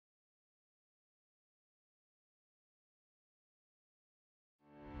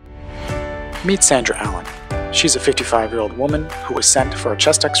Meet Sandra Allen. She's a 55-year-old woman who was sent for a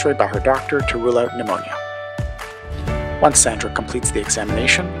chest x-ray by her doctor to rule out pneumonia. Once Sandra completes the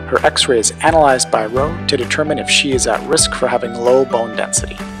examination, her x-ray is analyzed by Ro to determine if she is at risk for having low bone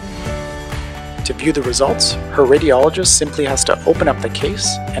density. To view the results, her radiologist simply has to open up the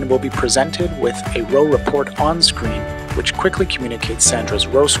case and will be presented with a Ro report on screen, which quickly communicates Sandra's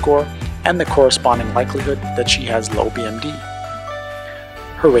Ro score and the corresponding likelihood that she has low BMD.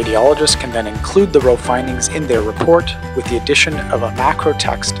 Her radiologist can then include the Ro findings in their report with the addition of a macro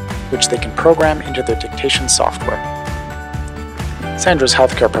text, which they can program into their dictation software. Sandra's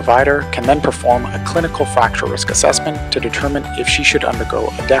healthcare provider can then perform a clinical fracture risk assessment to determine if she should undergo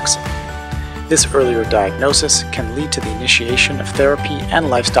a DEXA. This earlier diagnosis can lead to the initiation of therapy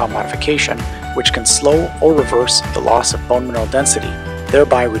and lifestyle modification, which can slow or reverse the loss of bone mineral density,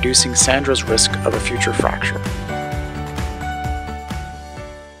 thereby reducing Sandra's risk of a future fracture.